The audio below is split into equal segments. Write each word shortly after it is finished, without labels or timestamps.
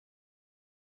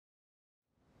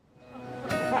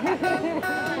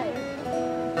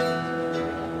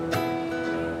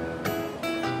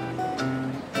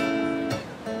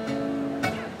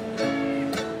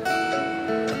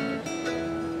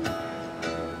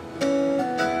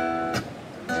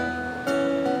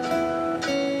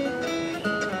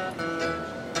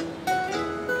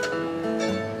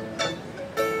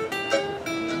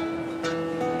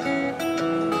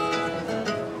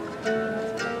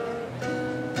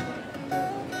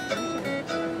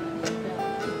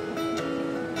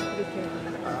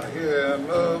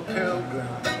Pilgrim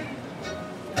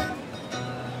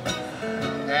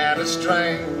and a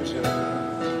stranger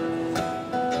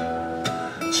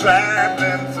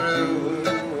traveling through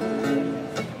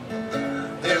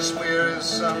this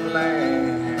wearisome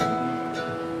land.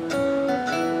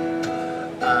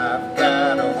 I've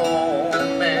got a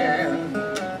home in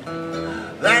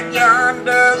that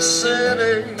yonder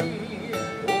city,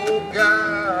 oh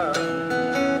God,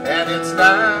 and it's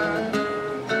not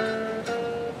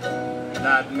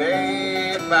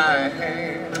made by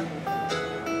hand.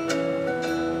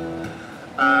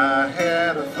 I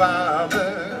had a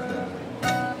father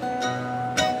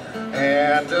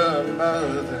and a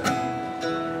mother,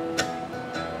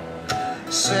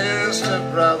 sister,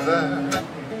 brother,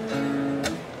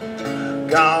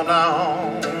 gone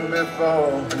on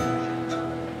before.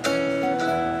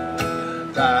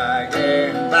 By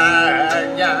and by,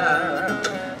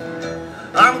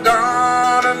 I'm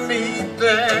gonna meet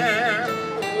them,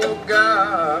 oh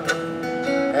God,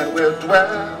 and we'll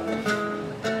dwell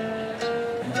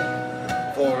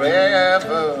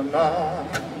forevermore.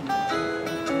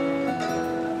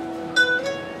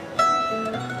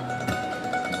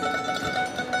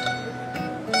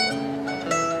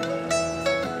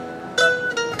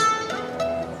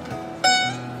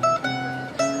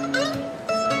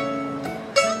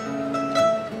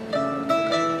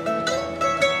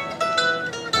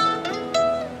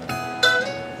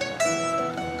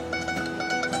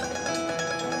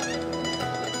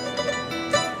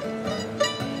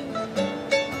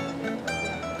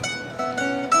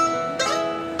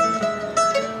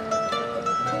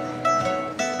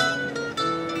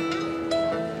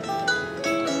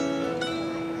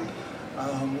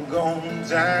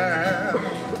 Down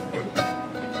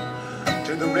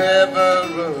to the river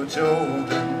of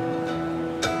Jordan,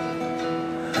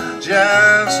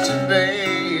 just to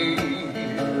bathe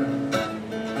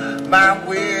my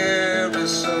weary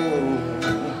soul.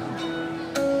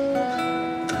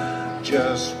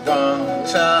 Just one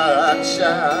touch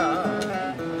of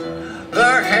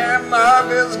the hem of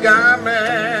his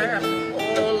garment,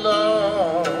 oh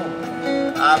Lord,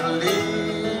 I believe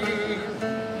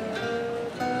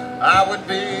I would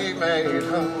be made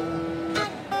whole.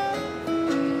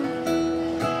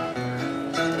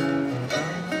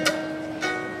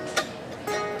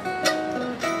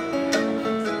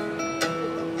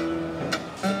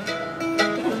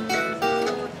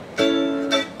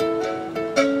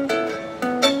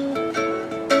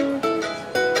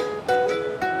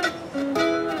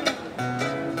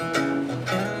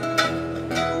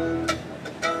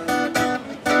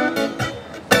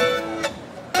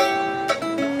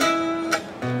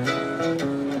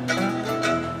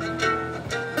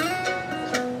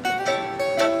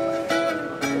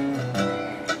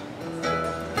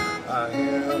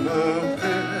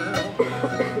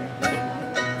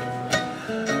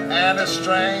 And a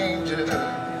stranger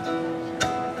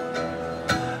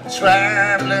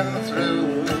traveling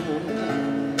through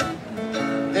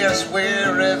this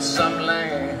wearisome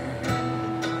land.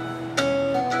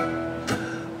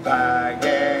 By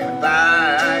and by,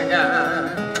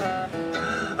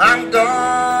 I'm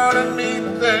gonna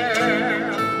meet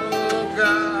them, oh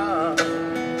God,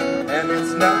 and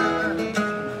it's not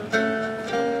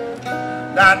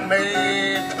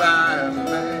made by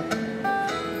man.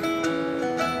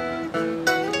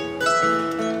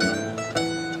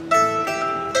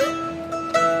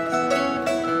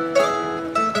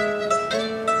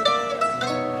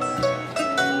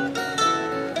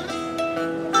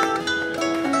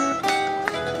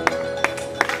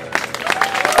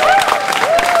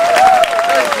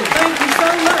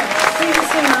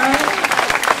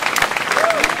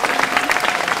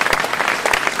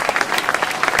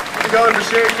 Going for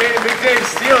Shari Kane and Big Dave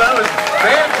Steele. That was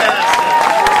fantastic.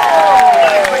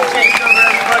 Quick change over,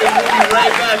 everybody. We'll be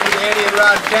right back with Annie and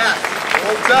Rod Cass.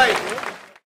 Hold tight.